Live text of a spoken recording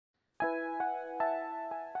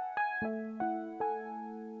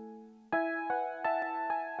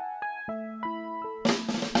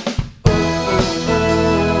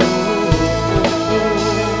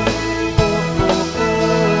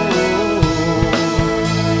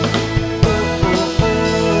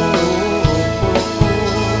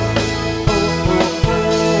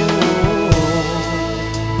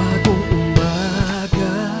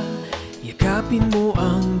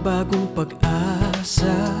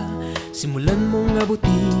Simulan mong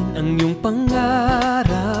abutin ang iyong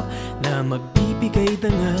pangarap na magbibigay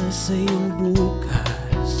dangal sa iyong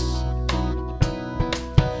bukas.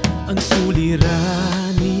 Ang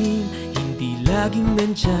suliranin, hindi laging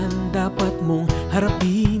nandyan, dapat mong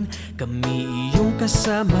harapin. Kami iyong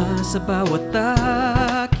kasama sa bawat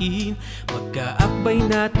takin, magkaakbay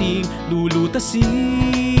nating lulutasin.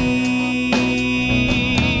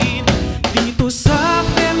 Dito sa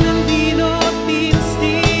Fernandino Teens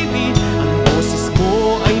TV, ang boses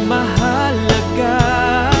mo ay mahalaga.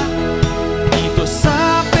 Dito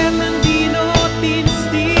sa Fernandino Teens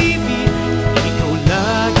TV, ikaw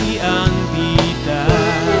lagi ang bida.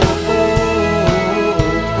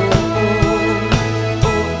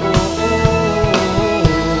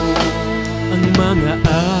 Ang mga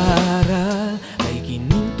aral ay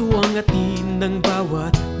ginintuang atin ng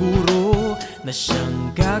bawat guro na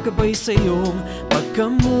siyang gagabay sa iyong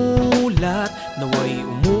pagkamulat. Naway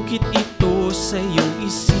umukit ito sa iyong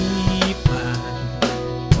isipan,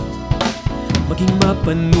 maging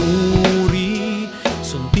mapanuri,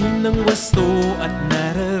 sundin ng wasto at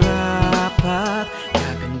nararapat.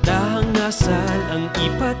 Kagandahang asal ang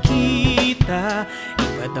ipakita,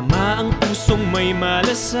 ipadama ang pusong may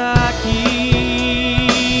malasakit.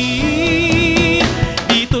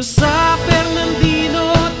 Dito sa Fernandino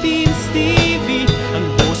Teens TV, ang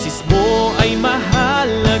boses mo ay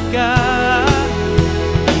mahalaga.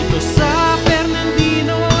 Dito sa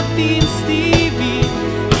Fernandino Teens TV,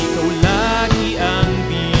 ikaw lagi ang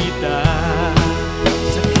bida.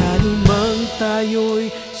 Sakali mang tayo'y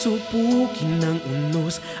subukin ng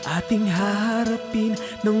unos, ating haharapin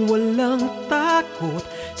ng walang takot.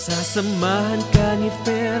 Sasamahan ka ni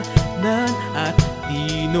Fernan at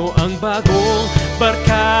Dino, ang bagong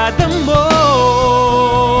barkada mo.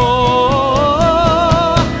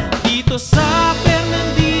 Dito sa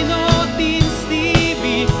Fernandino Teens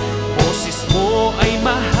TV, boses mo ay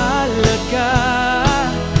mahalaga.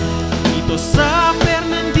 Dito sa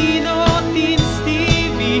Fernandino Teens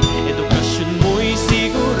TV, edukasyon mo'y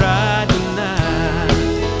sigurado na.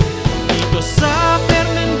 Dito sa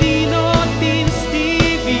Fernandino Teens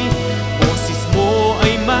TV, boses mo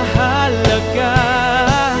ay mahalaga.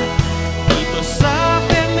 Dito sa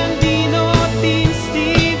Fernandino Teens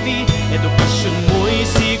TV, edukasyon mo'y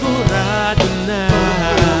sigurado na.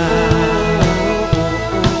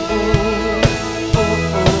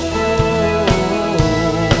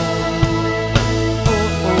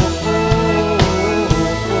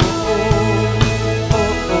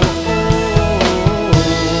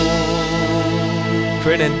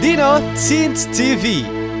 Fernandino Teens TV.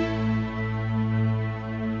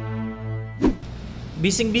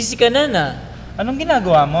 Bising-busy ka na. Anong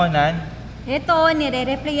ginagawa mo, Nan? Eto,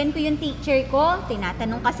 nire-replyan ko yung teacher ko.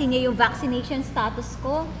 Tinatanong kasi niya yung vaccination status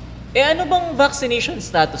ko. Ano bang vaccination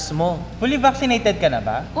status mo? Fully vaccinated ka na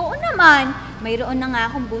ba? Oo naman, mayroon na nga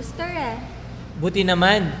akong booster eh. Buti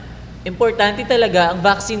naman. Importante talaga ang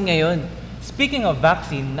vaccine ngayon. Speaking of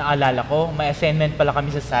vaccine, naalala ko, may assignment pala kami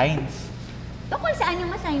sa science. Tungkol saan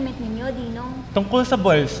yung assignment ninyo, Dino? Tungkol sa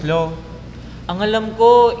Boyle's Law. Ang alam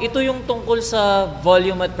ko, ito yung tungkol sa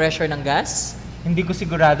volume at pressure ng gas? Hindi ko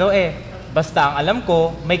sigurado eh. Basta ang alam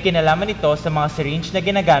ko, may kinalaman ito sa mga syringe na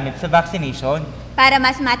ginagamit sa vaccination. Para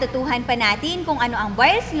mas matutuhan pa natin kung ano ang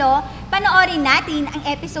Boyle's Law, panoorin natin ang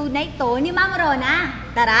episode na ito ni Ma'am Rona.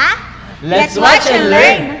 Tara! Let's watch and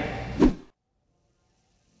learn!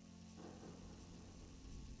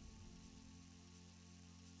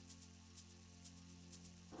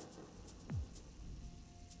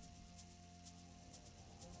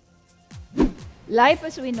 Life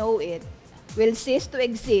as we know it will cease to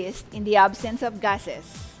exist in the absence of gases.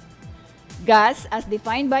 Gas, as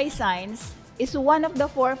defined by science, is one of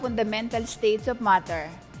the four fundamental states of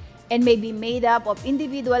matter and may be made up of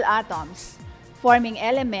individual atoms, forming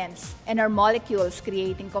elements, and our molecules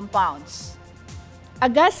creating compounds.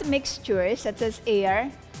 A gas mixture, such as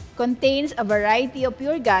air, contains a variety of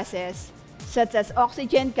pure gases, such as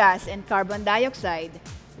oxygen gas and carbon dioxide,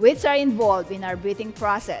 which are involved in our breathing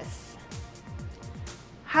process.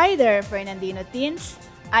 Hi there, Fernandino Teens.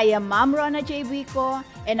 I am Ma'am Rona Buico,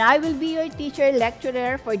 and I will be your teacher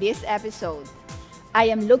lecturer for this episode. I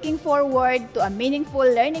am looking forward to a meaningful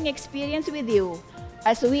learning experience with you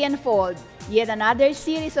as we unfold yet another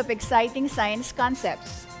series of exciting science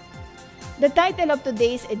concepts. The title of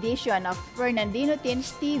today's edition of Fernandino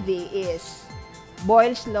Teens TV is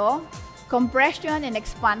Boyle's Law, Compression and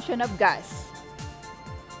Expansion of Gas.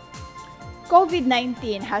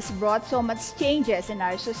 COVID-19 has brought so much changes in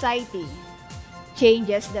our society,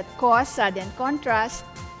 changes that cause sudden contrast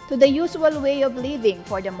to the usual way of living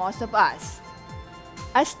for the most of us.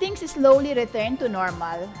 As things slowly return to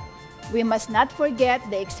normal, we must not forget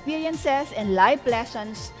the experiences and life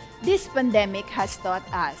lessons this pandemic has taught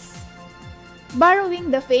us.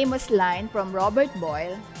 Borrowing the famous line from Robert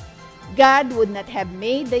Boyle, God would not have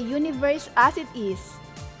made the universe as it is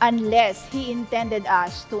unless He intended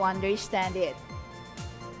us to understand it.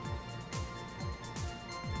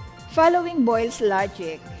 Following Boyle's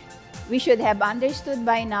logic, we should have understood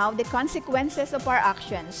by now the consequences of our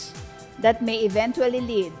actions that may eventually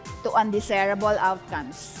lead to undesirable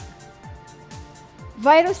outcomes.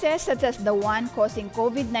 Viruses such as the one causing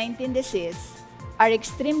COVID-19 disease are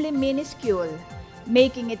extremely minuscule,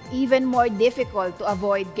 making it even more difficult to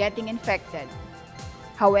avoid getting infected.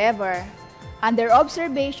 However, under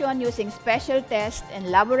observation using special tests and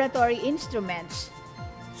laboratory instruments,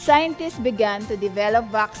 scientists began to develop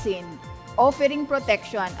vaccine offering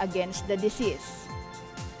protection against the disease.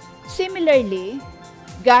 Similarly,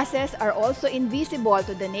 gases are also invisible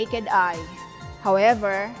to the naked eye.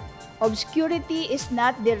 However, obscurity is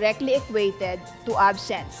not directly equated to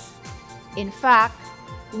absence. In fact,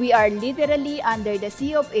 we are literally under the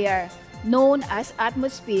sea of air known as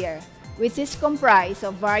atmosphere, which is comprised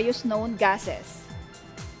of various known gases.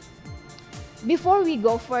 Before we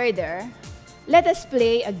go further, let us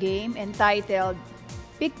play a game entitled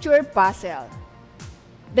Picture Puzzle.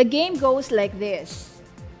 The game goes like this.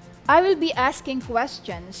 I will be asking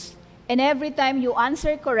questions, and every time you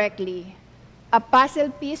answer correctly, a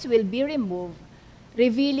puzzle piece will be removed,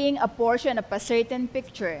 revealing a portion of a certain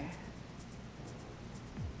picture.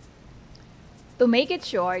 To make it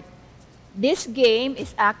short, this game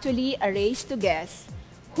is actually a race to guess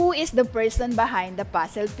who is the person behind the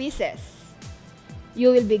puzzle pieces. You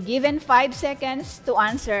will be given 5 seconds to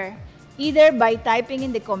answer either by typing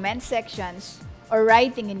in the comment sections or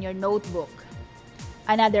writing in your notebook.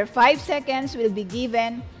 Another 5 seconds will be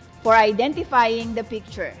given for identifying the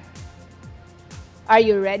picture. Are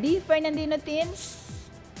you ready, Fernandino teens?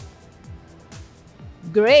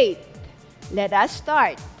 Great! Let us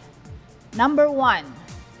start. Number 1.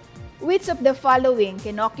 Which of the following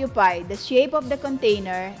can occupy the shape of the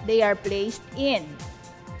container they are placed in?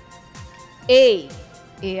 A.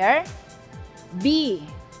 Air. B.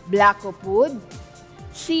 Block of wood.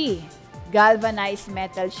 C. Galvanized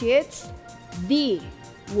metal sheets. D.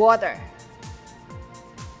 Water.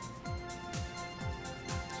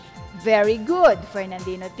 Very good,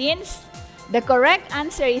 Fernandino teens. The correct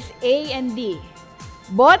answer is A and D.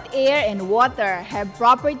 Both air and water have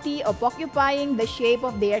property of occupying the shape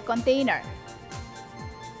of their container.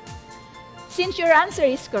 Since your answer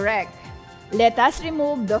is correct, let us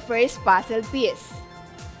remove the first puzzle piece.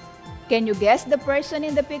 Can you guess the person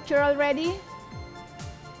in the picture already?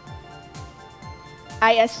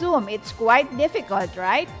 I assume it's quite difficult,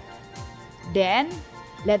 right? Then,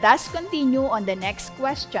 let us continue on the next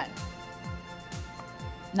question.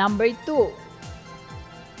 Number 2.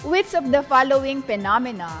 Which of the following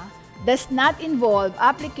phenomena does not involve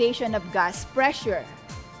application of gas pressure?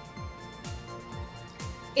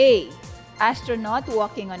 A. Astronaut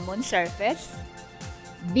walking on moon surface.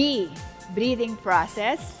 B. Breathing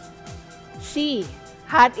process. C.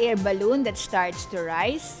 Hot air balloon that starts to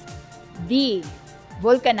rise. D.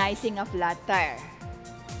 Vulcanizing a flat tire.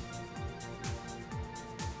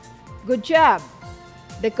 Good job!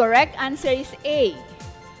 The correct answer is A.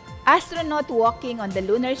 Astronaut walking on the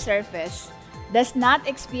lunar surface does not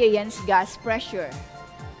experience gas pressure.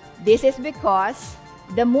 This is because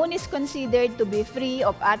the moon is considered to be free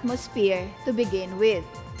of atmosphere to begin with.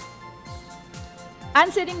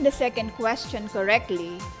 Answering the second question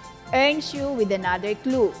correctly earns you with another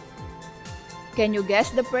clue. Can you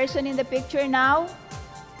guess the person in the picture now?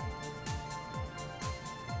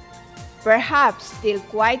 Perhaps still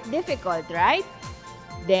quite difficult, right?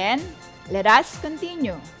 Then, let us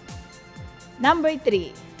continue. Number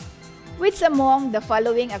 3. Which among the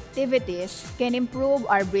following activities can improve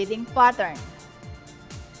our breathing pattern?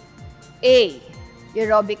 A.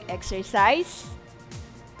 Aerobic exercise.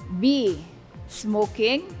 B.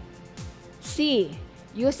 Smoking. C.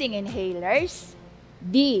 Using inhalers.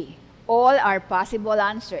 D. All are possible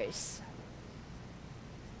answers.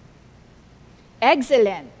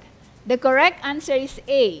 Excellent! The correct answer is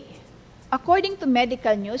A. According to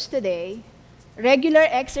medical news today, regular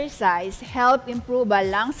exercise helps improve our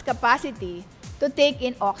lungs' capacity to take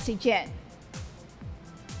in oxygen.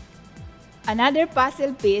 Another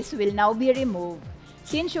puzzle piece will now be removed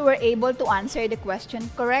since you were able to answer the question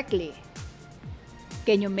correctly.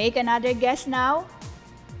 Can you make another guess now?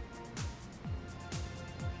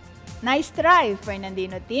 Nice try,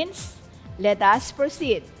 Fernandino teens. Let us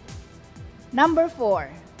proceed. Number 4.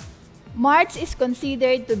 March is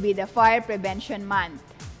considered to be the fire prevention month.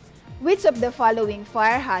 Which of the following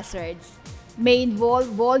fire hazards may involve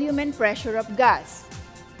volume and pressure of gas?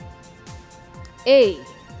 A.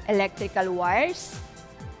 Electrical wires.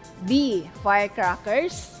 B.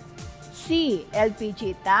 Firecrackers. C.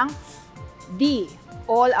 LPG tanks. D.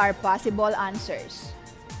 All are possible answers.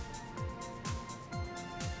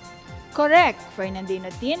 Correct, Fernandino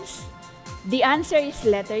teens. The answer is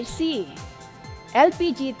letter C.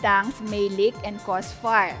 LPG tanks may leak and cause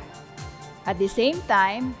fire. At the same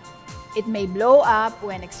time, it may blow up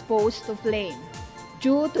when exposed to flame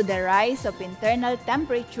due to the rise of internal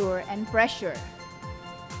temperature and pressure.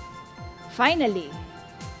 Finally,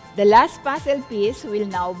 the last puzzle piece will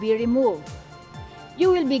now be removed.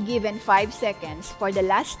 You will be given 5 seconds for the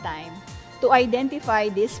last time to identify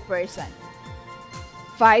this person.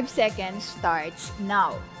 5 seconds starts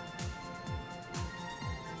now.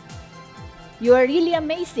 You are really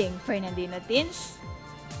amazing, Fernandino teens.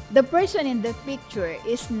 The person in the picture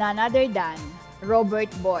is none other than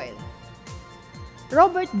Robert Boyle.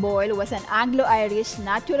 Robert Boyle was an Anglo-Irish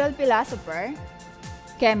natural philosopher,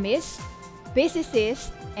 chemist,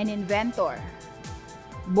 physicist, and inventor.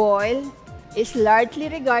 Boyle is largely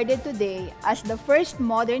regarded today as the first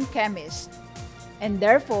modern chemist and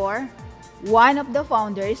therefore one of the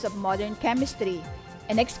founders of modern chemistry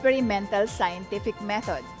and experimental scientific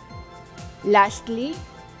method. Lastly,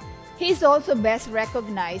 he is also best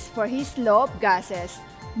recognized for his law of gases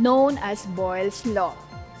known as Boyle's law.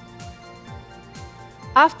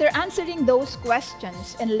 After answering those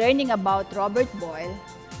questions and learning about Robert Boyle,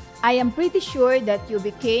 I am pretty sure that you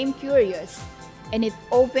became curious and it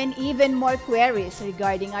opened even more queries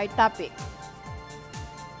regarding our topic.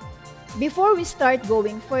 Before we start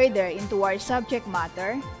going further into our subject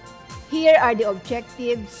matter, here are the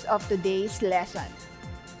objectives of today's lesson.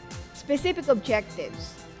 Specific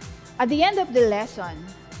objectives. At the end of the lesson,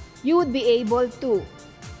 you would be able to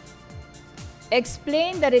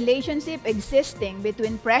explain the relationship existing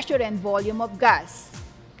between pressure and volume of gas.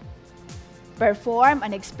 Perform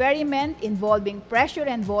an experiment involving pressure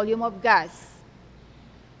and volume of gas.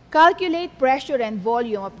 Calculate pressure and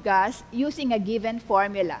volume of gas using a given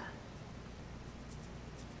formula.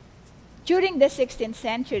 During the 16th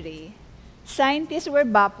century, scientists were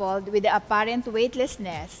baffled with the apparent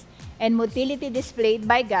weightlessness and motility displayed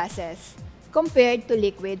by gases compared to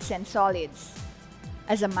liquids and solids.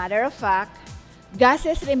 As a matter of fact,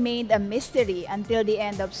 gases remained a mystery until the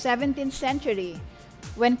end of 17th century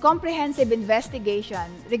when comprehensive investigation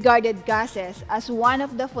regarded gases as one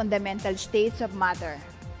of the fundamental states of matter.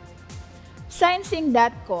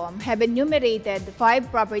 Sciencing.com have enumerated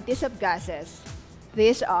 5 properties of gases.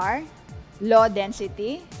 These are low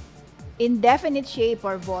density, indefinite shape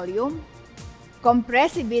or volume,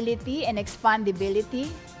 compressibility and expandability,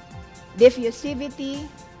 diffusivity,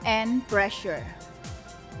 and pressure.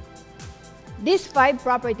 These 5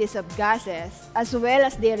 properties of gases, as well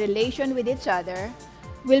as their relation with each other,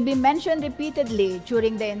 will be mentioned repeatedly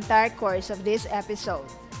during the entire course of this episode.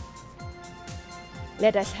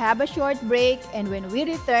 Let us have a short break, and when we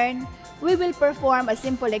return, we will perform a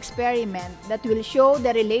simple experiment that will show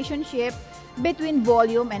the relationship between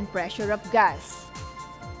volume and pressure of gas.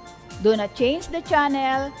 Do not change the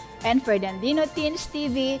channel, and Fernandino Teens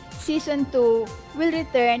TV Season 2 will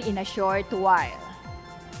return in a short while.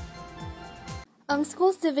 Ang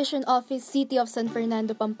Schools Division Office City of San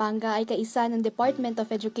Fernando, Pampanga ay kaisa ng Department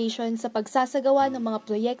of Education sa pagsasagawa ng mga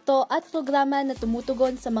proyekto at programa na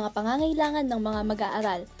tumutugon sa mga pangangailangan ng mga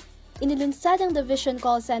mag-aaral. Inilunsad ang Division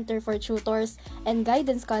Call Center for Tutors and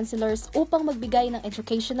Guidance Counselors upang magbigay ng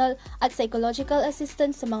educational at psychological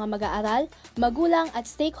assistance sa mga mag-aaral, magulang at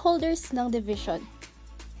stakeholders ng Division.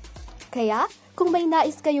 Kaya, kung may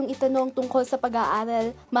nais kayong itanong tungkol sa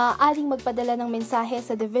pag-aaral, maaaring magpadala ng mensahe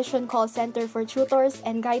sa Division Call Center for Tutors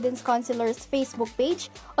and Guidance Counselors Facebook page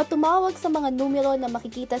o tumawag sa mga numero na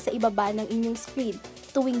makikita sa ibaba ng inyong screen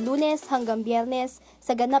tuwing Lunes hanggang Biyernes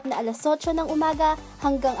sa ganap na alas 8 ng umaga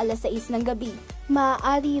hanggang alas 6 ng gabi.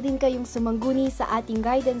 Maaari rin kayong sumangguni sa ating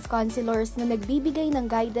guidance counselors na nagbibigay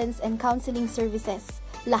ng guidance and counseling services.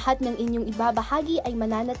 Lahat ng inyong ibabahagi ay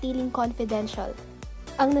mananatiling confidential.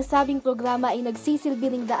 Ang nasabing programa ay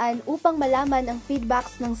nagsisilbing daan upang malaman ang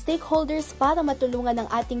feedbacks ng stakeholders para matulungan ang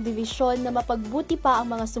ating divisyon na mapagbuti pa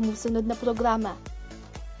ang mga sumusunod na programa.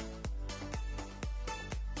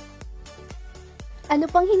 Ano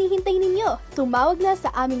pang hinihintay ninyo? Tumawag na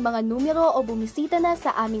sa aming mga numero o bumisita na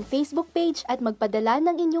sa aming Facebook page at magpadala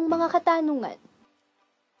ng inyong mga katanungan.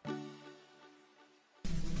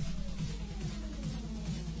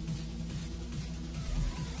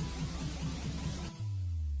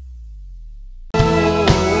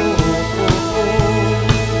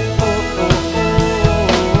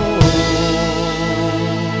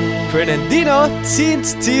 Fernandino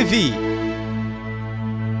Teens TV.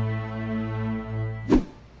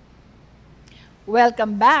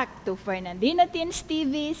 Welcome back to Fernandino Teens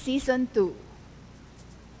TV Season 2.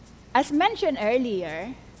 As mentioned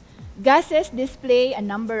earlier, gases display a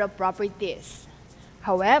number of properties.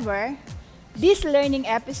 However, this learning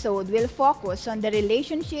episode will focus on the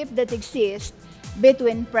relationship that exists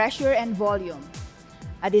between pressure and volume.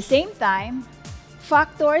 At the same time,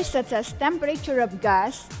 factors such as temperature of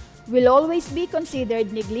gas will always be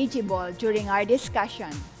considered negligible during our discussion.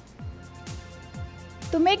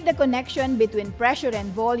 To make the connection between pressure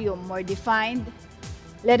and volume more defined,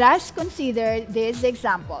 let us consider these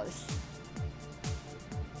examples.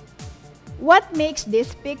 What makes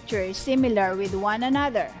these pictures similar with one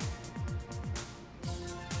another?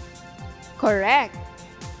 Correct.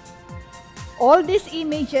 All these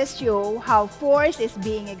images show how force is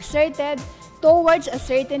being exerted towards a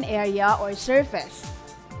certain area or surface.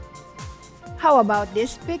 How about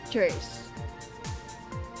these pictures?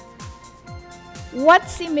 What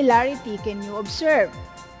similarity can you observe?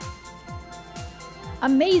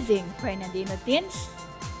 Amazing, Fernandino Teens!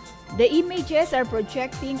 The images are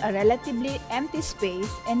projecting a relatively empty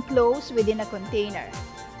space enclosed within a container.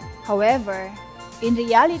 However, in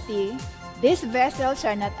reality, these vessels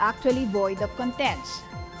are not actually void of contents.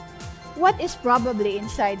 What is probably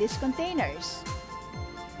inside these containers?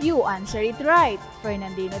 You answer it right,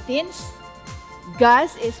 Fernandino Teens.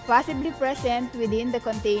 Gas is possibly present within the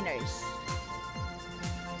containers.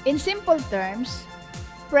 In simple terms,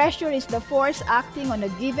 pressure is the force acting on a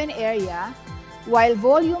given area, while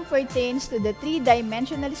volume pertains to the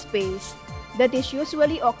three-dimensional space that is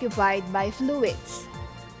usually occupied by fluids.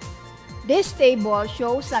 This table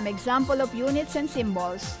shows some example of units and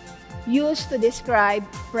symbols used to describe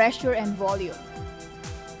pressure and volume.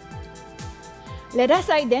 Let us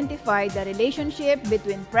identify the relationship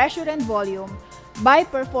between pressure and volume by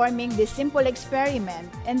performing this simple experiment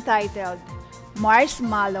entitled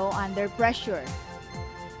Marshmallow Under Pressure.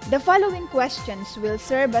 The following questions will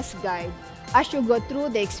serve as guide as you go through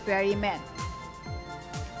the experiment.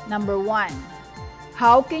 Number 1.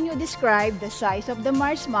 How can you describe the size of the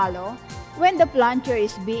marshmallow when the plunger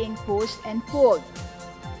is being pushed and pulled?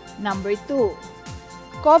 Number 2.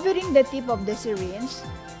 Covering the tip of the syringe,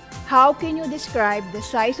 how can you describe the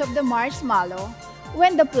size of the marshmallow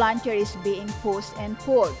when the plunger is being pushed and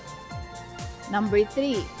pulled? Number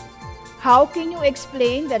 3. How can you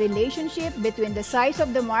explain the relationship between the size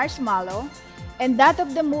of the marshmallow and that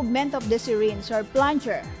of the movement of the syringe or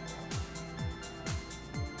plunger?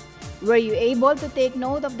 Were you able to take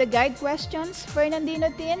note of the guide questions,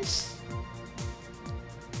 Fernandino Teens?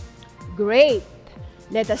 Great!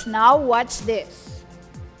 Let us now watch this.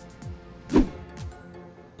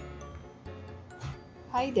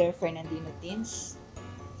 Hi there, Fernandino Teens.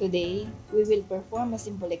 Today, we will perform a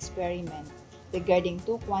simple experiment regarding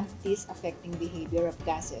two quantities affecting behavior of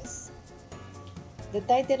gases. The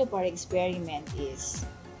title of our experiment is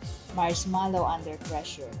Marshmallow Under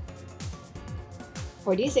Pressure.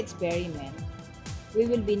 For this experiment, we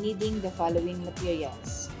will be needing the following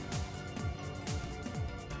materials: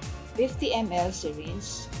 50 ml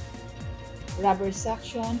syringe, rubber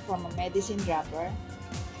suction from a medicine wrapper,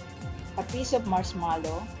 a piece of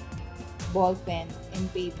marshmallow, ball pen, and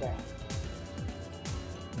paper.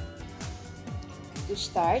 To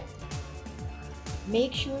start,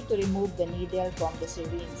 make sure to remove the needle from the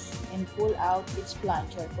syringe and pull out its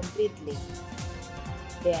plunger completely.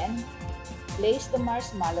 Then, place the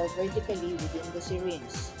marshmallow vertically within the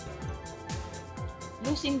syringe.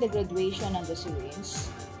 Using the graduation on the syringe,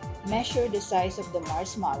 measure the size of the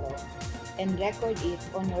marshmallow and record it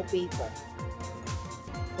on your paper.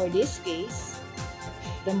 For this case,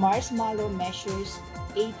 the marshmallow measures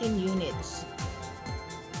 18 units.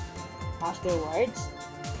 Afterwards,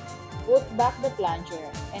 put back the plunger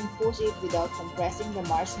and push it without compressing the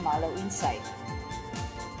marshmallow inside.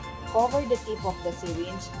 Cover the tip of the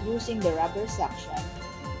syringe using the rubber suction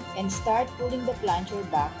and start pulling the plunger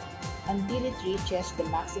back until it reaches the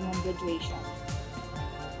maximum graduation.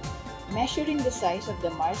 Measuring the size of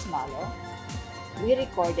the marshmallow, we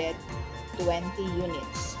recorded 20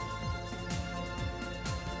 units.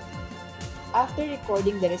 After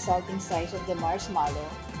recording the resulting size of the marshmallow,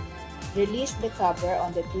 release the cover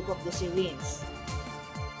on the tip of the syringe.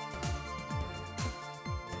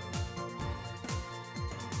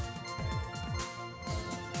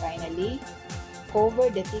 Finally, cover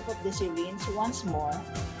the tip of the syringe once more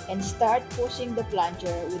and start pushing the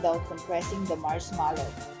plunger without compressing the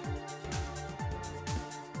marshmallow.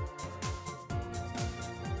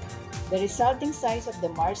 The resulting size of the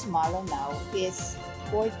marshmallow now is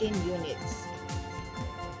 14 units.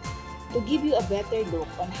 To give you a better look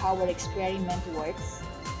on how our experiment works,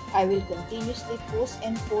 I will continuously push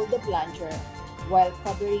and pull the plunger while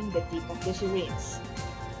covering the tip of the syringe.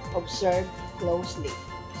 Observe closely.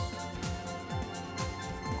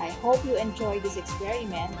 I hope you enjoyed this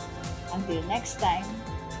experiment. Until next time.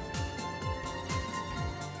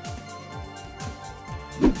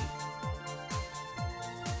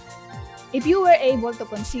 If you were able to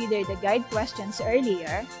consider the guide questions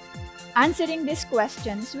earlier, answering these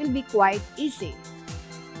questions will be quite easy.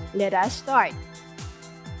 Let us start.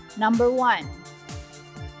 Number 1.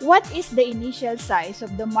 What is the initial size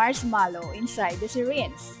of the marshmallow inside the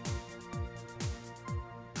syringe?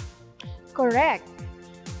 Correct.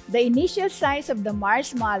 The initial size of the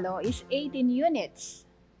marshmallow is 18 units.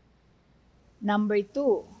 Number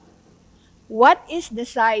 2. What is the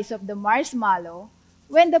size of the marshmallow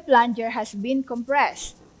when the plunger has been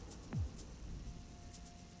compressed?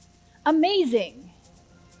 Amazing!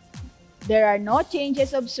 There are no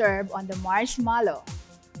changes observed on the marshmallow.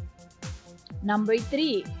 Number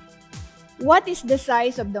 3. What is the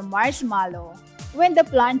size of the marshmallow when the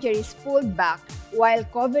plunger is pulled back while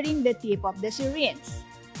covering the tip of the syringe?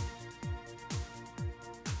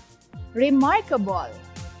 Remarkable!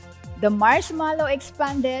 The marshmallow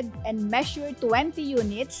expanded and measured 20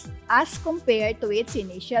 units as compared to its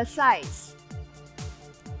initial size.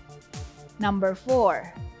 Number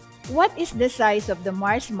 4. What is the size of the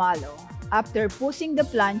marshmallow after pushing the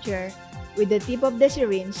plunger with the tip of the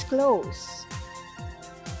syringe closed?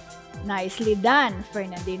 Nicely done,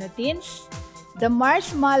 Fernandino teens. The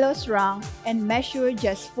marshmallow shrunk and measured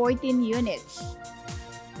just 14 units.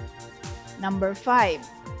 Number 5.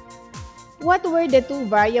 What were the two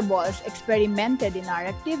variables experimented in our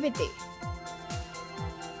activity?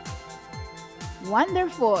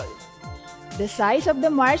 Wonderful! The size of the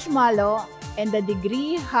marshmallow and the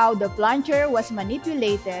degree how the plunger was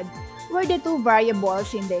manipulated were the two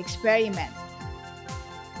variables in the experiment.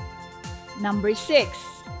 Number 6.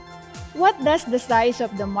 What does the size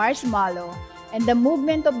of the marshmallow and the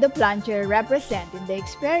movement of the plunger represent in the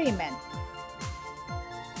experiment?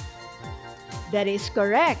 That is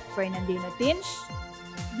correct, Fernandino teens.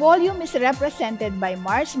 Volume is represented by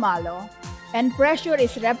marshmallow and pressure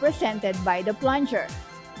is represented by the plunger.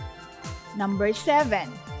 Number 7.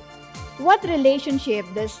 What relationship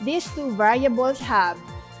does these two variables have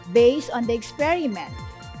based on the experiment?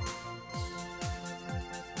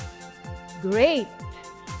 Great!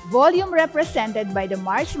 Volume represented by the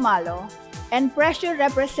marshmallow and pressure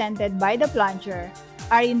represented by the plunger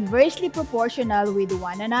are inversely proportional with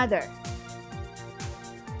one another.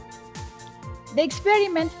 The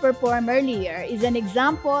experiment performed earlier is an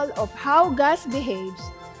example of how gas behaves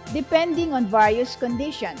depending on various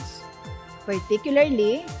conditions,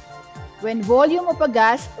 particularly when volume of a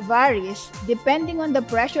gas varies depending on the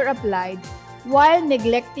pressure applied while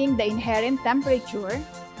neglecting the inherent temperature.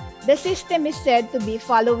 The system is said to be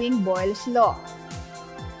following Boyle's law.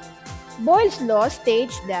 Boyle's law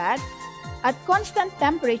states that at constant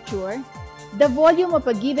temperature, the volume of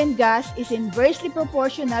a given gas is inversely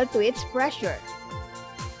proportional to its pressure.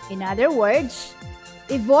 In other words,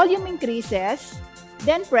 if volume increases,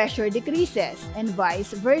 then pressure decreases, and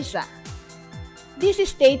vice versa. This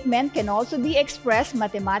statement can also be expressed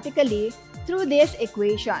mathematically through this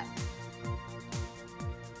equation.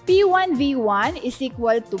 P1V1 is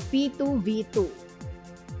equal to P2V2,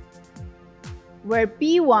 where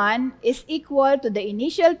P1 is equal to the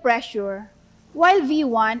initial pressure while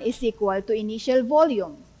V1 is equal to initial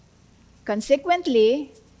volume.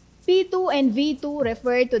 Consequently, P2 and V2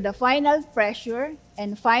 refer to the final pressure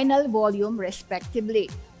and final volume respectively.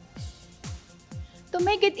 To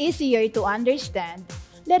make it easier to understand,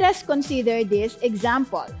 let us consider this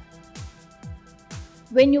example.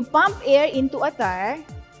 When you pump air into a tire,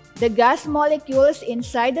 the gas molecules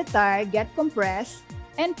inside the tire get compressed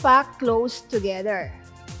and packed close together.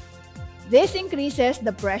 This increases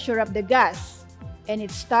the pressure of the gas, and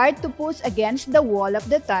it starts to push against the wall of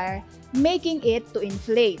the tire, making it to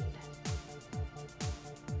inflate.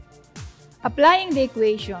 Applying the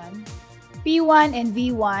equation, P1 and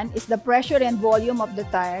V1 is the pressure and volume of the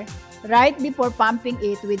tire right before pumping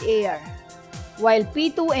it with air, while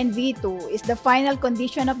P2 and V2 is the final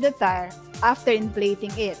condition of the tire after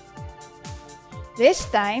inflating it. This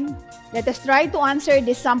time, let us try to answer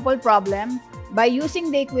this sample problem by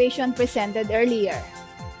using the equation presented earlier.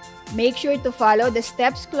 Make sure to follow the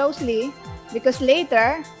steps closely because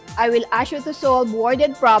later, I will ask you to solve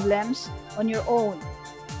worded problems on your own.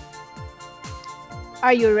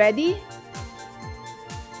 Are you ready?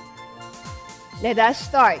 Let us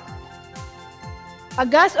start. A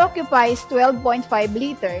gas occupies 12.5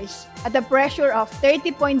 liters at a pressure of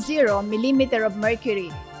 30.0 millimeter of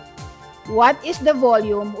mercury. What is the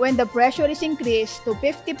volume when the pressure is increased to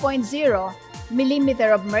 50.0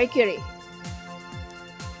 millimeter of mercury?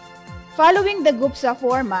 Following the GUPSA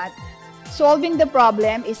format, solving the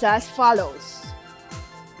problem is as follows.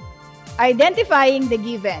 Identifying the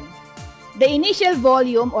given. The initial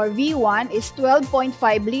volume or V1 is 12.5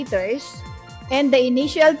 liters and the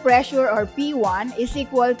initial pressure or P1 is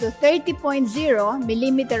equal to 30.0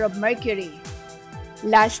 millimeter of mercury.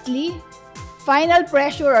 Lastly, final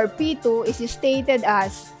pressure or P2 is stated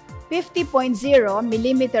as 50.0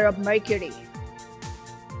 millimeter of mercury.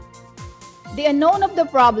 The unknown of the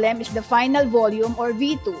problem is the final volume or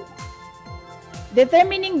V2.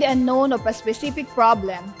 Determining the unknown of a specific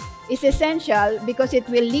problem is essential because it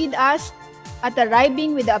will lead us at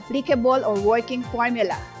arriving with the applicable or working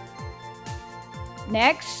formula.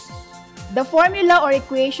 Next, the formula or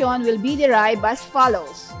equation will be derived as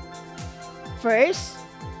follows. First,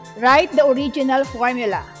 write the original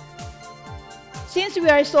formula. Since we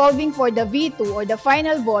are solving for the V2 or the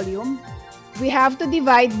final volume, we have to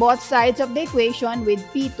divide both sides of the equation with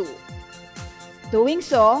P2. Doing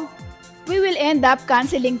so, we will end up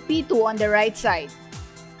canceling P2 on the right side.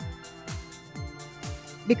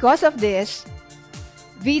 Because of this,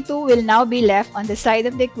 V2 will now be left on the side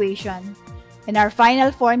of the equation, and our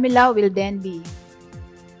final formula will then be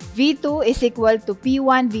V2 is equal to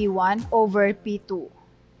P1 V1 over P2.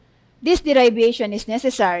 This derivation is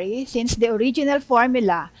necessary since the original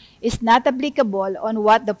formula is not applicable on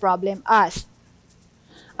what the problem asked.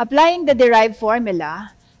 Applying the derived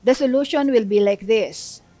formula, the solution will be like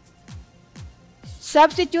this.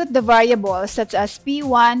 Substitute the variables such as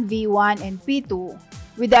P1, V1, and P2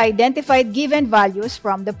 with the identified given values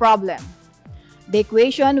from the problem. The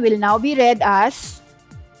equation will now be read as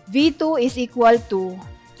V2 is equal to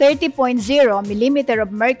 30.0 millimeter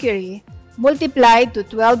of mercury multiplied to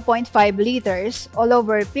 12.5 liters all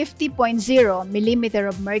over 50.0 millimeter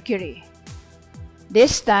of mercury.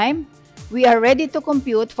 This time, we are ready to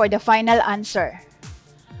compute for the final answer.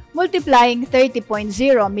 Multiplying 30.0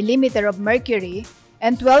 millimeter of mercury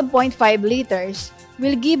and 12.5 liters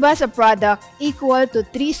will give us a product equal to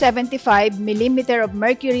 375 millimeter of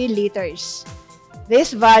mercury liters.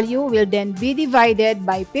 This value will then be divided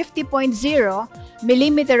by 50.0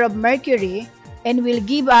 millimeter of mercury and will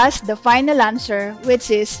give us the final answer, which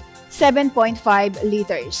is 7.5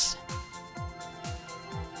 liters.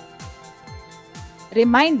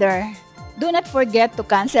 Reminder, do not forget to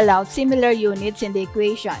cancel out similar units in the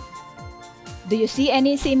equation. Do you see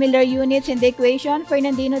any similar units in the equation,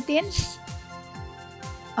 Fernandino teens?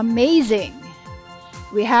 Amazing!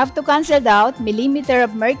 We have to cancel out millimeter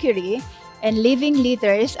of mercury and leaving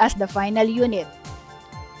liters as the final unit.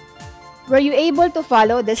 Were you able to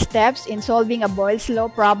follow the steps in solving a Boyle's Law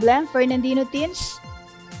problem, Fernandino teens?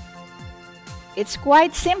 It's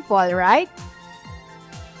quite simple, right?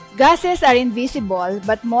 Gases are invisible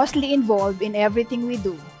but mostly involved in everything we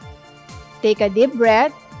do. Take a deep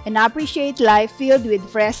breath and appreciate life filled with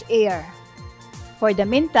fresh air. For the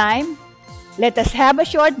meantime, let us have a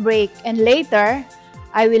short break and later,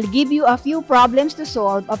 I will give you a few problems to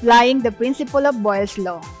solve applying the principle of Boyle's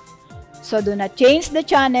Law. So do not change the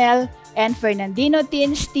channel and Fernandino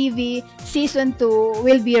Teens TV Season 2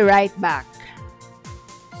 will be right back.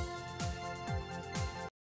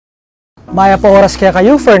 Maya po oras kaya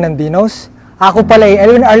kayo, Fernandinos. Ako pala ay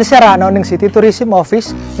Elwin Arl Serrano ng City Tourism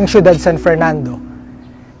Office ng Ciudad San Fernando.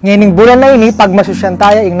 Ngayong bulan na ini,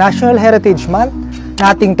 pagmasusyantaya ang National Heritage Month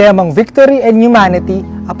na ating temang Victory and Humanity,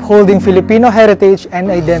 Upholding Filipino Heritage and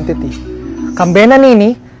Identity. Kambena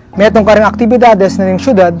nini, metong karang aktibidades na ng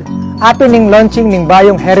syudad, apin ng launching ng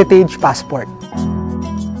bayong Heritage Passport.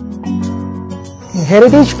 Yung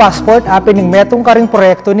Heritage Passport, apin ng metong karing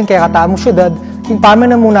proyekto ng kakatamong syudad, yung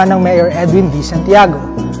pamanamuna ng Mayor Edwin D. Santiago.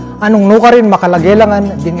 Anong nuka rin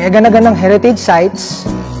makalagelangan ding eganagan ng heritage sites,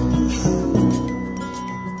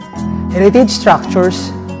 heritage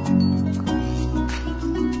structures,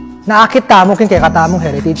 naakit tamo kin kay katamong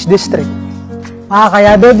heritage district.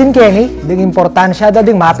 Makakayado din kini, ding importansya da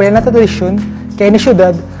ding mapel na tradisyon, kay ni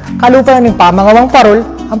syudad, kalupa na ning pamangawang parol,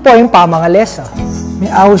 ang po yung pamangalesa.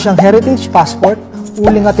 May awo siyang heritage passport,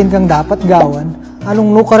 uling atin kang dapat gawan,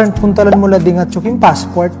 anong nukaran puntalan mo lading at tsuking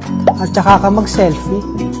passport, at saka ka mag-selfie.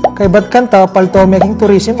 Kay ba't kanta, palto making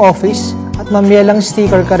tourism office, at mamiyalang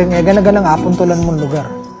sticker ka rin eganaganang apuntulan mong lugar.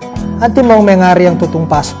 At timaw may ngari ang tutong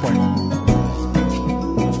passport.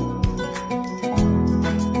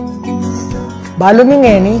 Balo mi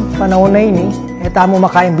ngeni, panahon na ini, etamo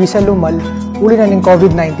makain bisa lumal, uli na ng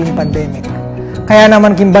COVID-19 pandemic. Kaya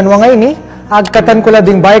naman kimbanwa nga ini, Agkatan ko la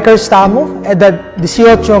ding bikers tamo, edad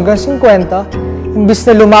 18 hanggang 50, imbis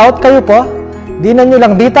na lumaot kayo po, di na nyo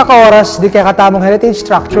lang dita ka oras di kaya katamong heritage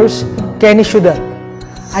structures, kaya syudad.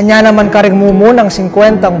 Anya naman karing mumunang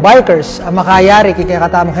 50 bikers ang makayari kaya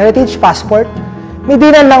katamong heritage passport,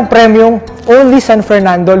 midinan lang premium only San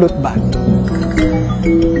Fernando loot bag.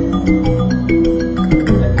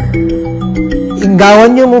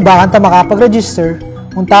 Inggawan nyo mo bakan ta makapag-register,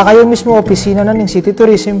 punta kayo mismo opisina na ng City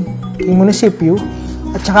Tourism, ng munisipyo,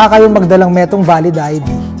 at saka kayo magdalang metong valid ID.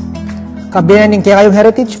 Kabiyanin kaya kayong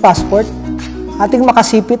heritage passport, ating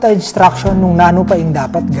makasipit ang instruction nung nano pa ing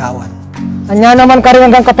dapat gawan. Anya naman karing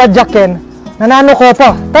hanggang kapadyakin, nanano ko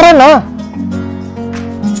pa, tara na!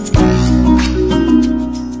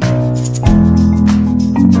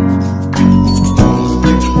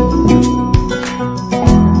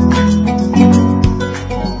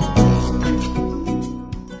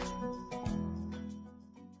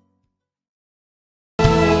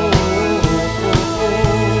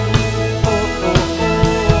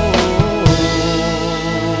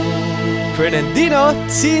 Fernandino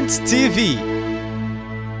Teens TV.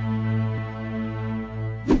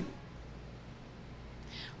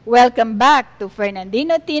 Welcome back to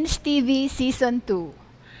Fernandino Teens TV Season 2.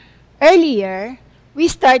 Earlier, we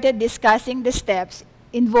started discussing the steps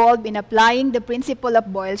involved in applying the principle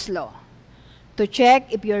of Boyle's law. To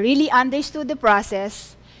check if you really understood the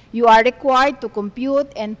process, you are required to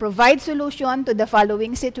compute and provide solution to the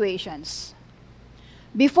following situations.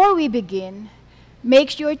 Before we begin,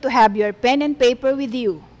 make sure to have your pen and paper with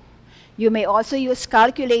you. You may also use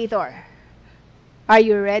calculator. Are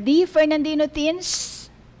you ready, Fernandino teens?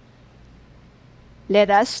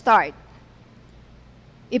 Let us start.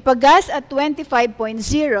 If a gas at 25.0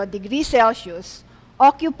 degrees Celsius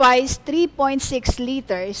occupies 3.6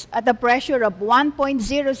 liters at a pressure of 1.00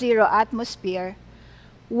 atmosphere,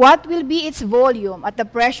 what will be its volume at a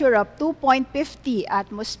pressure of 2.50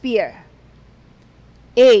 atmosphere?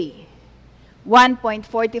 A.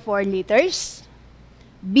 1.44 liters,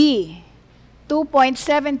 B.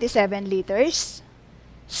 2.77 liters,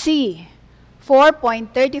 C.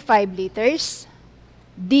 4.35 liters,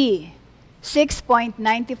 D.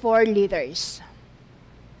 6.94 liters.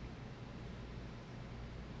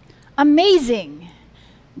 Amazing!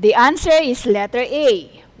 The answer is letter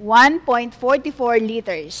A, 1.44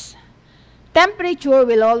 liters. Temperature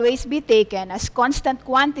will always be taken as constant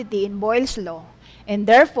quantity in Boyle's law, and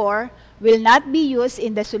therefore will not be used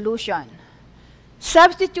in the solution.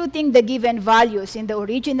 Substituting the given values in the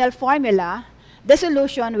original formula, the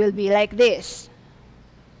solution will be like this.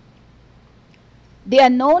 The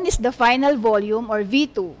unknown is the final volume, or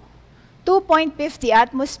V2. 2.50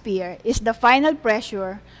 atmosphere is the final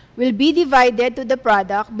pressure, will be divided to the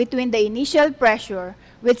product between the initial pressure,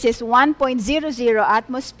 which is 1.00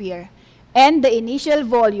 atmosphere, and the initial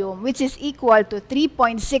volume, which is equal to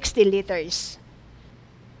 3.60 liters.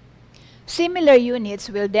 Similar units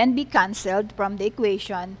will then be cancelled from the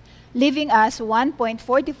equation, leaving us 1.44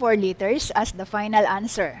 liters as the final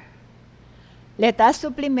answer. Let us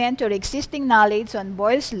supplement your existing knowledge on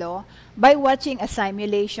Boyle's law by watching a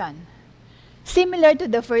simulation. Similar to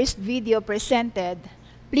the first video presented,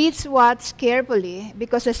 please watch carefully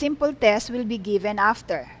because a simple test will be given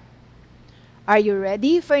after. Are you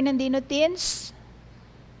ready, Fernandino teens?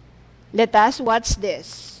 Let us watch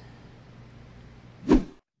this.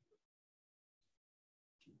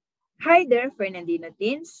 Hi there, Fernandino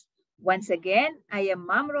teens. Once again, I am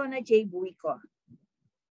Ma'am Rona J. Buico.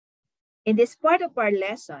 In this part of our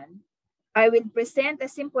lesson, I will present a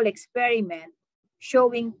simple experiment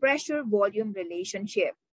showing pressure-volume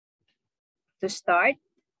relationship. To start,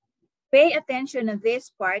 pay attention to this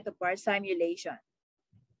part of our simulation.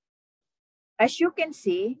 As you can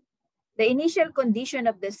see, the initial condition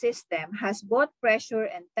of the system has both pressure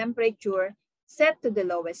and temperature set to the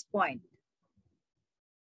lowest point.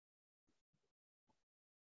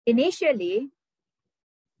 Initially,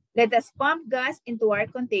 let us pump gas into our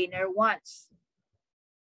container once.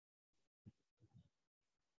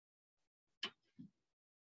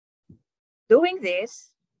 Doing this,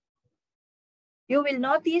 you will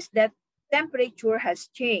notice that temperature has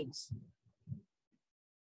changed.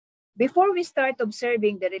 Before we start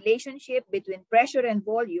observing the relationship between pressure and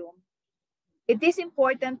volume, it is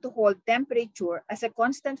important to hold temperature as a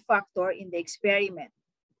constant factor in the experiment.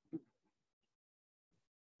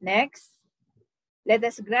 Next, let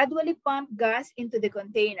us gradually pump gas into the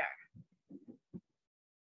container.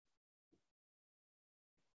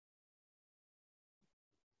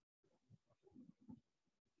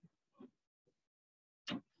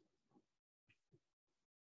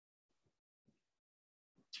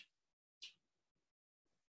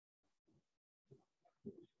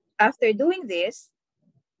 After doing this,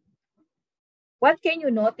 what can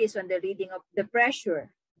you notice on the reading of the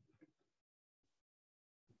pressure?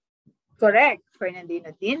 Correct,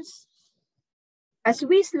 Fernandino teens. As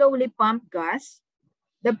we slowly pump gas,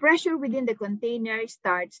 the pressure within the container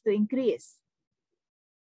starts to increase.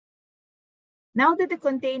 Now that the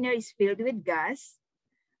container is filled with gas,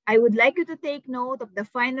 I would like you to take note of the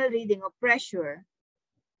final reading of pressure,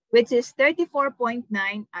 which is 34.9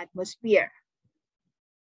 atmosphere.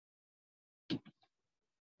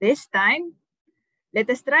 This time, let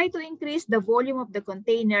us try to increase the volume of the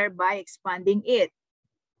container by expanding it.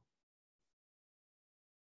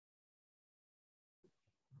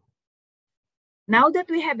 Now that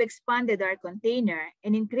we have expanded our container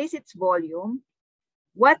and increased its volume,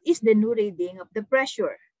 what is the new reading of the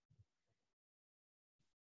pressure?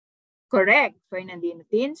 Correct, Fernandino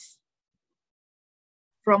teens.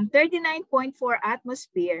 From 39.4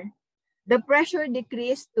 atmosphere, the pressure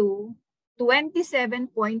decreased to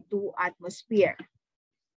 27.2 atmosphere.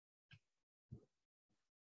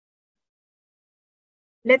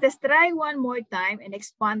 Let us try one more time and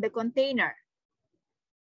expand the container.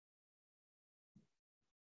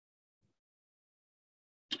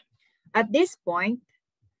 At this point,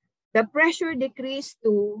 the pressure decreased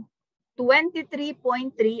to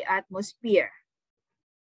 23.3 atmosphere.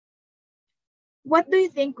 What do you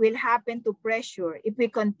think will happen to pressure if we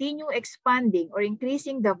continue expanding or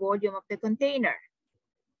increasing the volume of the container?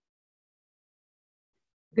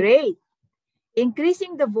 Great.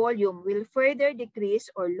 Increasing the volume will further decrease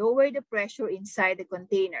or lower the pressure inside the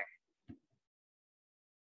container.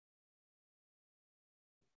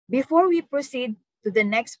 Before we proceed to the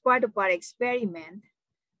next part of our experiment,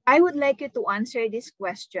 I would like you to answer this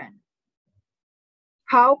question.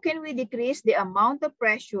 How can we decrease the amount of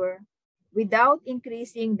pressure without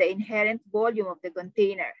increasing the inherent volume of the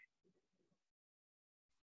container?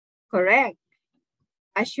 Correct.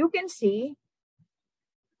 As you can see,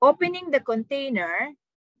 opening the container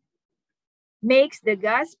makes the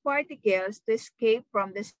gas particles to escape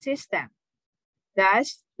from the system,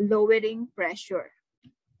 thus lowering pressure.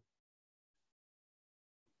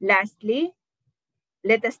 Lastly,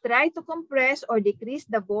 let us try to compress or decrease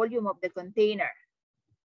the volume of the container.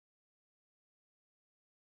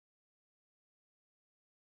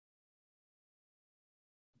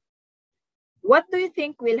 What do you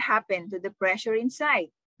think will happen to the pressure inside?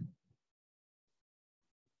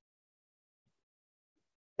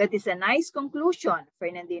 That is a nice conclusion,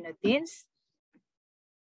 Fernandino teens.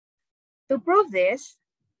 To prove this,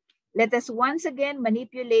 let us once again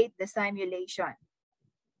manipulate the simulation.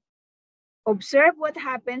 Observe what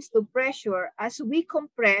happens to pressure as we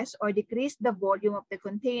compress or decrease the volume of the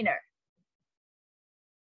container.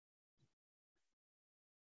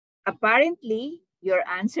 Apparently, your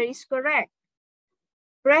answer is correct.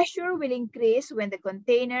 Pressure will increase when the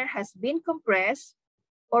container has been compressed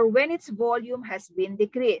or when its volume has been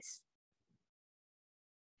decreased.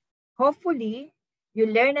 Hopefully, you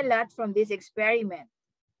learn a lot from this experiment.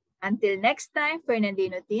 Until next time,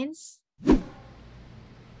 Fernandino teens.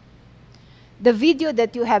 The video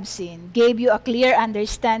that you have seen gave you a clear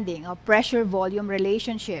understanding of pressure-volume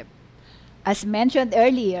relationship. As mentioned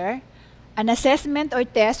earlier, an assessment or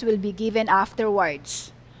test will be given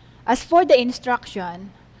afterwards. As for the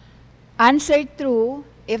instruction, answer true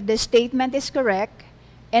if the statement is correct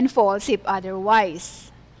and false if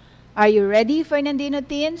otherwise. Are you ready, Fernandino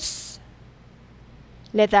teens?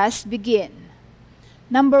 Let us begin.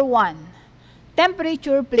 Number 1.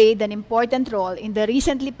 Temperature played an important role in the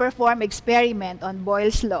recently performed experiment on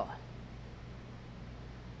Boyle's law.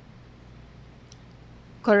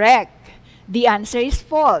 Correct. The answer is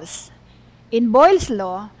false. In Boyle's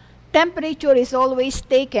law, temperature is always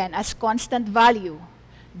taken as constant value.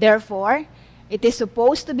 Therefore, it is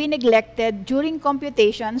supposed to be neglected during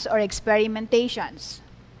computations or experimentations.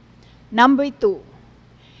 Number 2.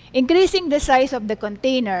 Increasing the size of the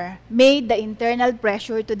container made the internal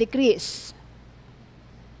pressure to decrease.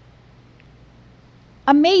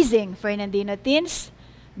 Amazing, Fernandino teens.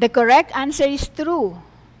 The correct answer is true.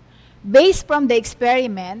 Based from the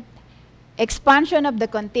experiment, expansion of the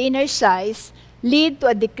container size lead to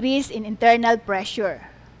a decrease in internal pressure.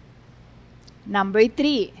 Number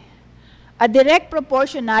 3. A direct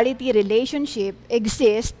proportionality relationship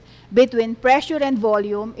exists between pressure and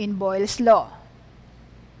volume in Boyle's law.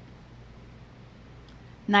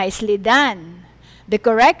 Nicely done. The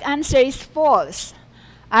correct answer is false.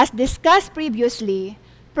 As discussed previously,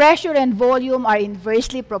 pressure and volume are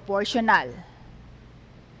inversely proportional.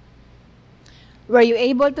 Were you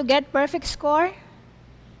able to get perfect score?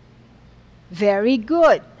 Very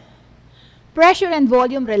good. Pressure and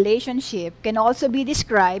volume relationship can also be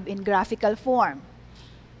described in graphical form.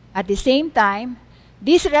 At the same time,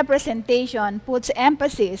 this representation puts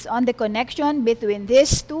emphasis on the connection between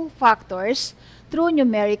these two factors through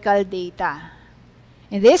numerical data.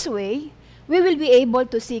 In this way, we will be able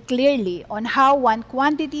to see clearly on how one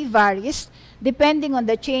quantity varies depending on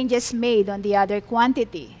the changes made on the other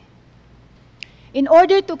quantity. In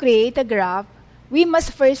order to create a graph, we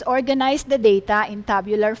must first organize the data in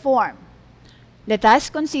tabular form. Let us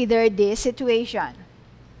consider this situation.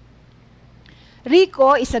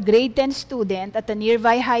 Rico is a grade 10 student at a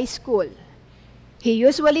nearby high school. He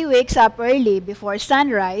usually wakes up early before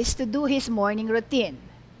sunrise to do his morning routine.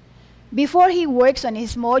 Before he works on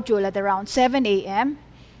his module at around 7 a.m.,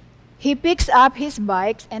 he picks up his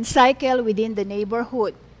bikes and cycle within the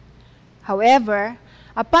neighborhood. However,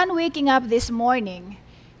 upon waking up this morning,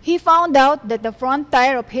 he found out that the front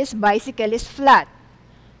tire of his bicycle is flat.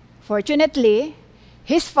 Fortunately,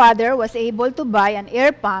 his father was able to buy an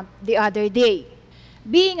air pump the other day.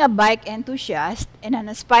 Being a bike enthusiast and an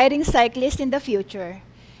aspiring cyclist in the future,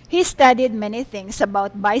 he studied many things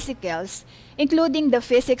about bicycles, including the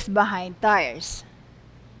physics behind tires.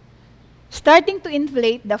 Starting to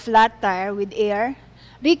inflate the flat tire with air,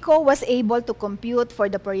 Rico was able to compute for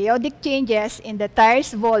the periodic changes in the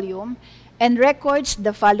tire's volume and records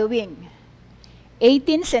the following: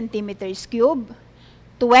 18 centimeters cube,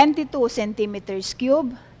 22 centimeters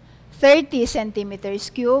cube, 30 centimeters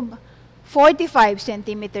cube, 45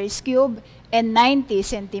 centimeters cube, and 90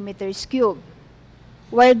 centimeters cube.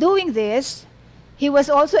 While doing this, he was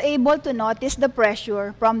also able to notice the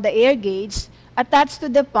pressure from the air gauge attached to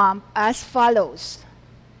the pump as follows: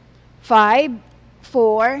 5,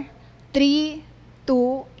 4, 3,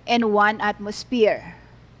 2, and 1 atmosphere.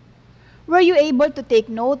 Were you able to take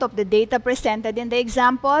note of the data presented in the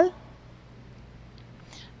example?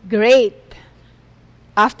 Great!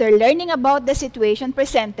 After learning about the situation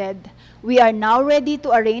presented, we are now ready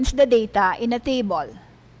to arrange the data in a table.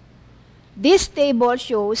 This table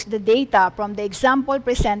shows the data from the example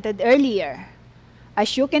presented earlier.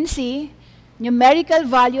 As you can see, numerical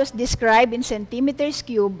values described in centimeters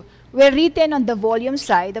cube were written on the volume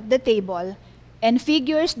side of the table, and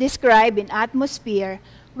figures described in atmosphere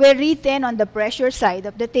were written on the pressure side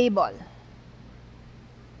of the table.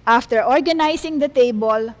 After organizing the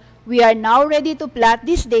table, we are now ready to plot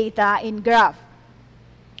this data in graph.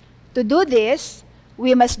 To do this,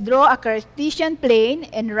 we must draw a Cartesian plane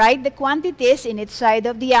and write the quantities in each side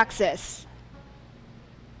of the axis.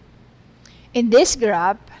 In this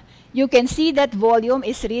graph, you can see that volume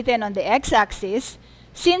is written on the x-axis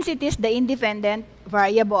since it is the independent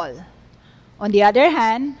variable. On the other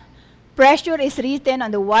hand, pressure is written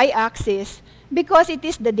on the y-axis because it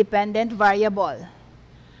is the dependent variable.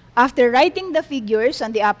 After writing the figures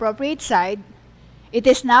on the appropriate side, it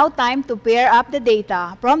is now time to pair up the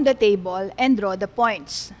data from the table and draw the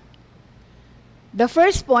points. The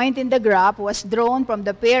first point in the graph was drawn from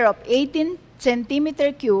the pair of 18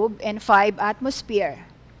 centimeter cube and 5 atmosphere.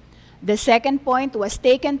 The second point was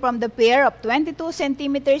taken from the pair of 22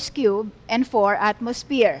 centimeters cube and 4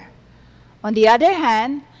 atmosphere. On the other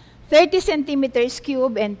hand, 30 centimeters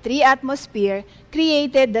cube and 3 atmosphere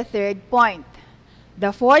created the third point.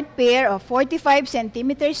 The fourth pair of 45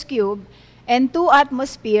 centimeters cube and 2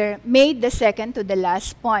 atmosphere made the second to the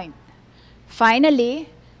last point. Finally,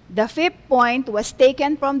 the fifth point was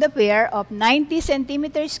taken from the pair of 90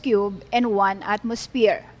 centimeters cube and 1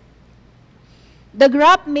 atmosphere. The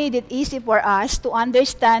graph made it easy for us to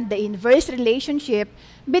understand the inverse relationship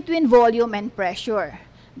between volume and pressure.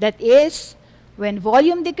 That is, when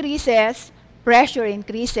volume decreases, pressure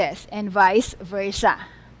increases, and vice versa.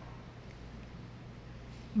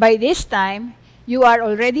 By this time, you are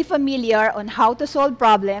already familiar on how to solve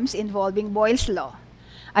problems involving Boyle's law.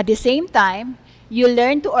 At the same time, you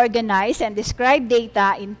learn to organize and describe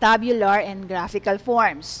data in tabular and graphical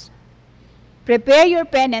forms. Prepare your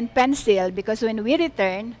pen and pencil because when we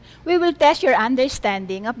return, we will test your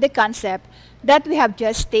understanding of the concept that we have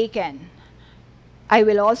just taken. I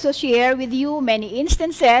will also share with you many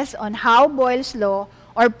instances on how Boyle's law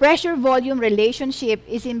or pressure-volume relationship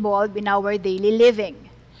is involved in our daily living.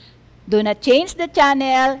 Do not change the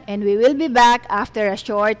channel, and we will be back after a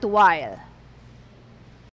short while.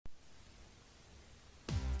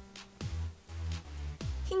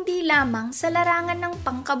 Hindi lamang sa larangan ng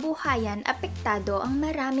pangkabuhayan apektado ang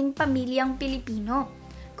maraming pamilyang Pilipino,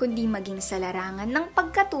 kundi maging sa larangan ng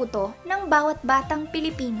pagkatuto ng bawat batang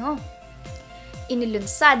Pilipino.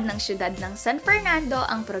 Inilunsad ng siyudad ng San Fernando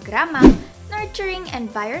ang programang Nurturing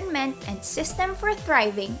Environment and System for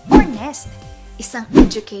Thriving or NEST. isang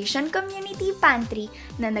education community pantry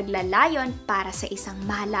na naglalayon para sa isang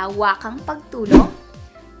malawakang pagtulong,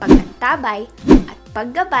 pagantabay at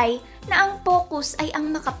paggabay na ang focus ay ang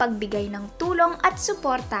makapagbigay ng tulong at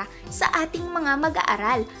suporta sa ating mga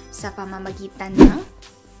mag-aaral sa pamamagitan ng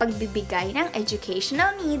pagbibigay ng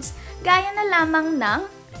educational needs gaya na lamang ng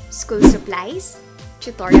school supplies,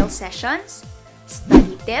 tutorial sessions,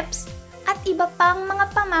 study tips, at iba pang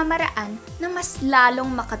mga pamamaraan na mas lalong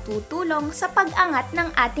makatutulong sa pag-angat ng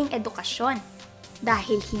ating edukasyon.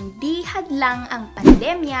 Dahil hindi hadlang ang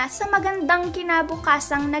pandemya sa magandang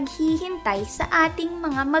kinabukasang naghihintay sa ating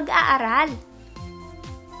mga mag-aaral.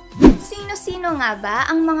 Sino-sino nga ba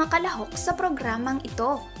ang mga kalahok sa programang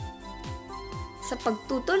ito? Sa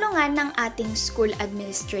pagtutulungan ng ating school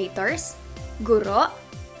administrators, guro,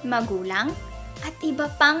 magulang, at iba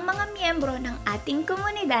pang mga miyembro ng ating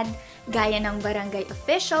komunidad gaya ng barangay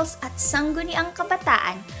officials at sangguniang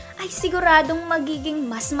kabataan ay siguradong magiging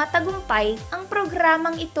mas matagumpay ang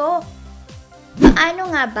programang ito. Paano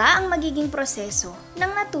nga ba ang magiging proseso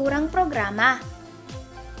ng naturang programa?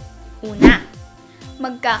 Una,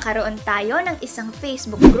 magkakaroon tayo ng isang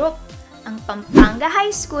Facebook group, ang Pampanga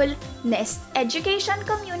High School Nest Education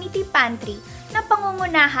Community Pantry na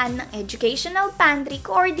pangungunahan ng Educational Pantry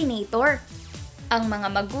Coordinator. Ang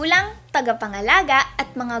mga magulang, tagapangalaga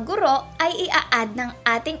at mga guro ay ia-add ng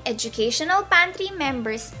ating Educational Pantry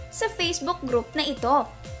members sa Facebook group na ito.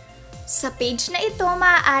 Sa page na ito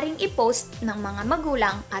maaaring i-post ng mga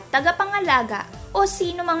magulang at tagapangalaga o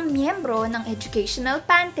sino mang miyembro ng Educational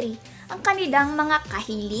Pantry ang kanilang mga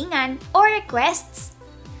kahilingan o requests.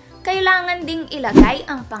 Kailangan ding ilagay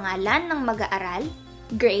ang pangalan ng mag-aaral,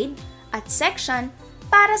 grade at section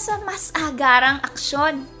para sa mas agarang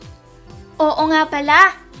aksyon. Oo nga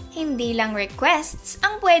pala, hindi lang requests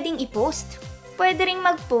ang pwedeng i-post. Pwede ring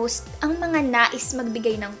mag-post ang mga nais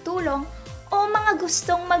magbigay ng tulong o mga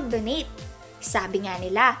gustong mag-donate. Sabi nga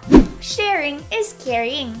nila, sharing is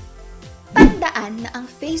caring. Tandaan na ang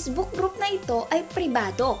Facebook group na ito ay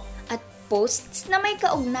pribado at posts na may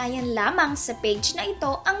kaugnayan lamang sa page na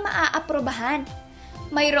ito ang maaaprobahan.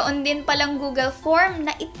 Mayroon din palang Google Form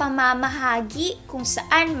na ipamamahagi kung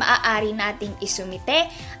saan maaari nating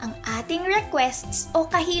isumite ang ating requests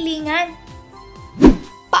o kahilingan.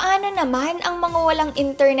 Paano naman ang mga walang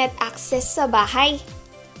internet access sa bahay?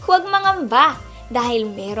 Huwag mangamba dahil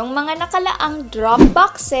merong mga nakalaang drop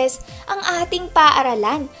boxes ang ating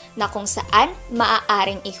paaralan na kung saan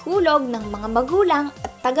maaaring ihulog ng mga magulang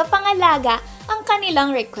at tagapangalaga ang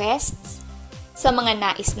kanilang requests. Sa mga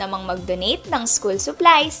nais namang mag-donate ng school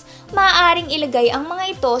supplies, maaaring ilagay ang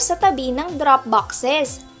mga ito sa tabi ng drop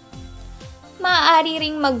boxes. Maaari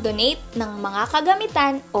ring mag-donate ng mga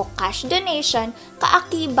kagamitan o cash donation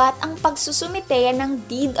kaakibat ang pagsusumite ng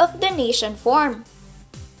deed of donation form.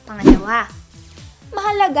 Pangalawa,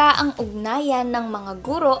 mahalaga ang ugnayan ng mga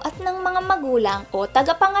guro at ng mga magulang o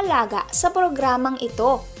tagapangalaga sa programang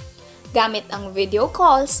ito. Gamit ang video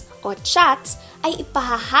calls o chats ay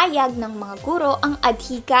ipahahayag ng mga guro ang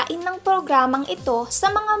adhikain ng programang ito sa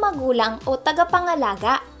mga magulang o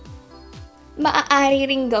tagapangalaga. Maaari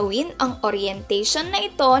ring gawin ang orientation na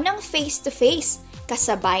ito ng face-to-face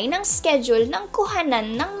kasabay ng schedule ng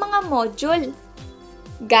kuhanan ng mga module.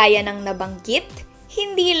 Gaya ng nabanggit,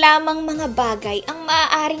 hindi lamang mga bagay ang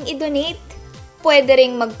maaaring i-donate. Pwede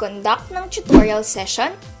ring mag-conduct ng tutorial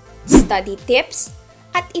session, study tips,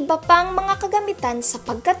 at iba pang mga kagamitan sa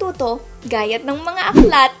pagkatuto gaya ng mga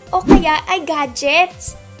aklat o kaya ay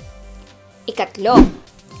gadgets. Ikatlo,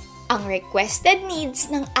 ang requested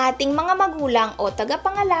needs ng ating mga magulang o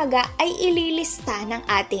tagapangalaga ay ililista ng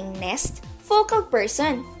ating Nest focal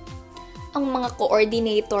person. Ang mga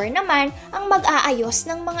coordinator naman ang mag-aayos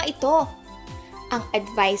ng mga ito. Ang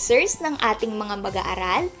advisors ng ating mga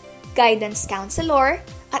mag-aaral, guidance counselor,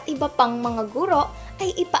 at iba pang mga guro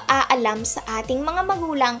ay ipaaalam sa ating mga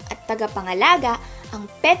magulang at tagapangalaga ang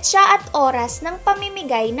petsa at oras ng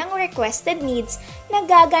pamimigay ng requested needs na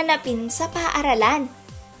gaganapin sa paaralan.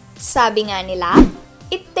 Sabi nga nila,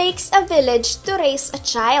 it takes a village to raise a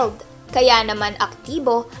child. Kaya naman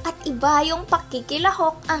aktibo at iba yung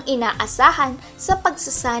pakikilahok ang inaasahan sa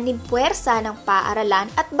pagsasanib puwersa ng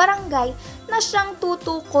paaralan at barangay na siyang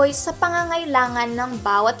tutukoy sa pangangailangan ng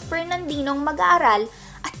bawat Fernandinong mag-aaral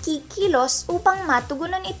at kikilos upang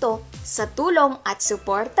matugunan ito sa tulong at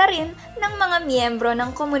suporta rin ng mga miyembro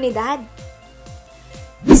ng komunidad.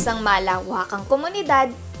 Isang malawakang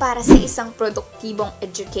komunidad para sa isang produktibong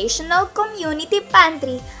educational community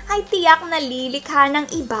pantry ay tiyak na lilikha ng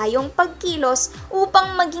iba yung pagkilos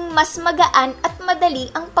upang maging mas magaan at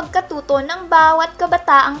madali ang pagkatuto ng bawat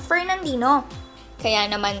kabataang Fernandino. Kaya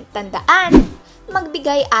naman tandaan,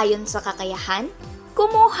 magbigay ayon sa kakayahan,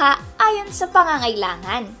 kumuha ayon sa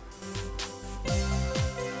pangangailangan.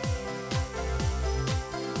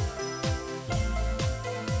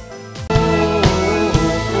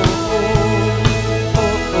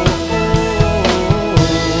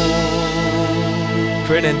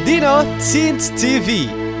 Fernandino Teens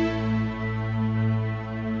TV.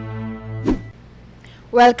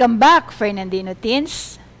 Welcome back, Fernandino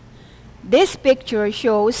Teens. This picture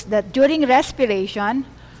shows that during respiration,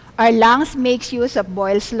 our lungs makes use of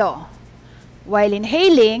Boyle's law. While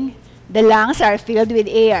inhaling, the lungs are filled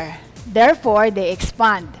with air. Therefore, they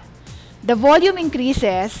expand. The volume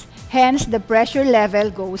increases, hence the pressure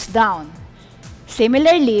level goes down.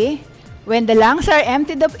 Similarly, when the lungs are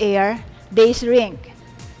emptied of air, they shrink.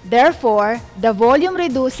 Therefore, the volume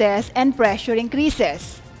reduces and pressure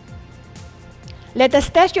increases. Let us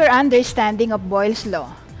test your understanding of Boyle's law.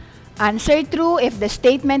 Answer true if the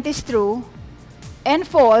statement is true, and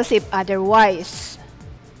false if otherwise.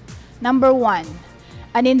 Number 1.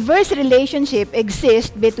 An inverse relationship exists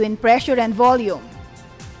between pressure and volume.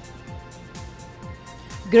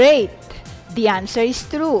 Great! The answer is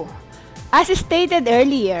true. As stated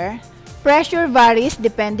earlier, pressure varies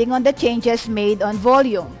depending on the changes made on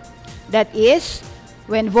volume. That is,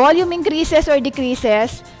 when volume increases or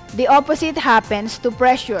decreases, the opposite happens to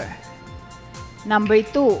pressure. Number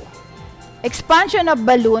 2. Expansion of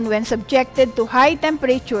balloon when subjected to high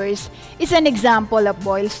temperatures is an example of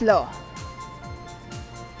Boyle's law.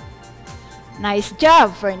 Nice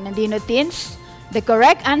job, Fernandino Teens. The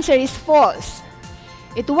correct answer is false.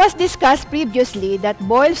 It was discussed previously that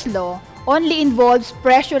Boyle's law only involves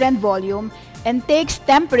pressure and volume and takes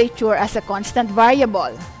temperature as a constant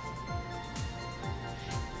variable.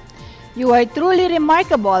 You are truly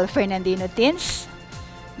remarkable, Fernandino Teens.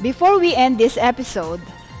 Before we end this episode,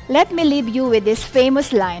 let me leave you with this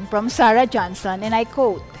famous line from Sarah Johnson, and I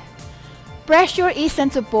quote, "Pressure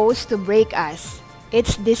isn't supposed to break us.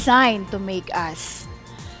 It's designed to make us."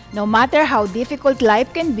 No matter how difficult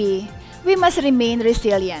life can be, we must remain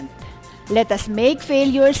resilient. Let us make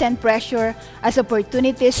failures and pressure as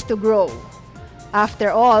opportunities to grow.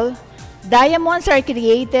 After all, diamonds are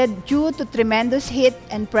created due to tremendous heat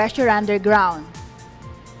and pressure underground.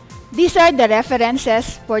 These are the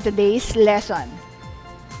references for today's lesson.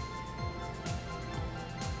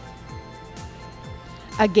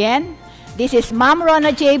 Again, this is Ma'am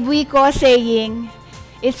Rona J. Buico saying,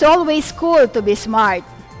 it's always cool to be smart.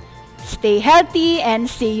 Stay healthy and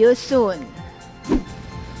see you soon.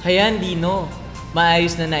 Hayan, Dino.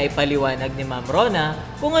 Maayos na naipaliwanag ni Ma'am Rona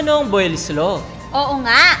kung ano ang Boyle's Law. Oo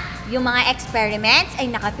nga, yung mga experiments ay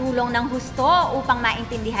nakatulong ng husto upang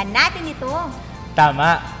maintindihan natin ito.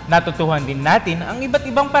 Tama, natutuhan din natin ang iba't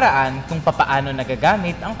ibang paraan kung papaano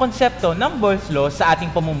nagagamit ang konsepto ng Boyle's Law sa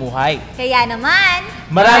ating pamumuhay. Kaya naman,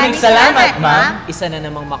 maraming salamat, Ma'am! Isa na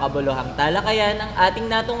namang makabuluhang talakayan ang ating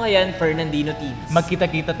natunghayan, Fernandino Teens.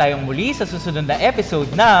 Magkita-kita tayong muli sa susunod na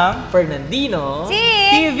episode ng Fernandino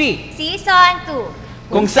TV Season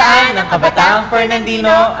 2, kung saan ang kabataang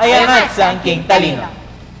Fernandino ay angat sa angking talino.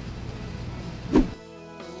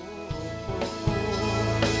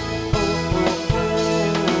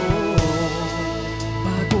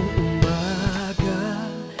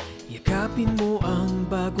 Yakapin mo ang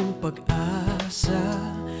bagong pag-asa.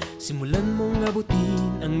 Simulan mong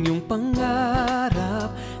abutin ang iyong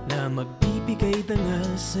pangarap na magbibigay dangal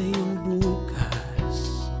sa iyong bukas.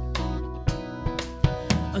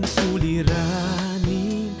 Ang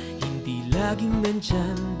suliranin, hindi laging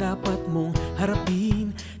nandyan, dapat mong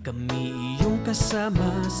harapin. Kami iyong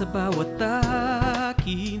kasama sa bawat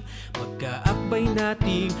takin, magkaakbay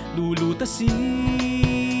nating lulutasin.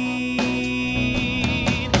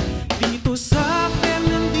 Dito sa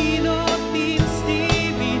Fernandino Teens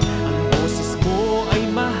TV, ang boses mo ay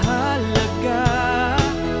mahalaga.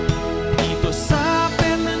 Dito sa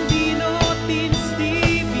Fernandino Teens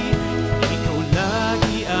TV, ikaw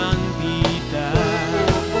lagi ang bida.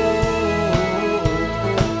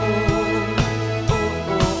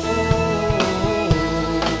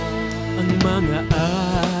 Ang mga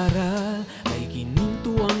aral ay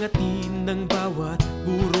ginintuang atin ng bawat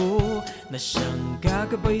guro na siyang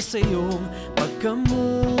gagabay sa iyong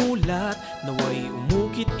pagkamulat. Naway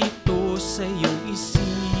umukit ito sa iyong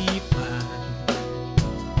isipan,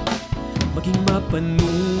 maging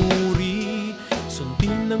mapanuri,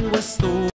 sundin ng wasto.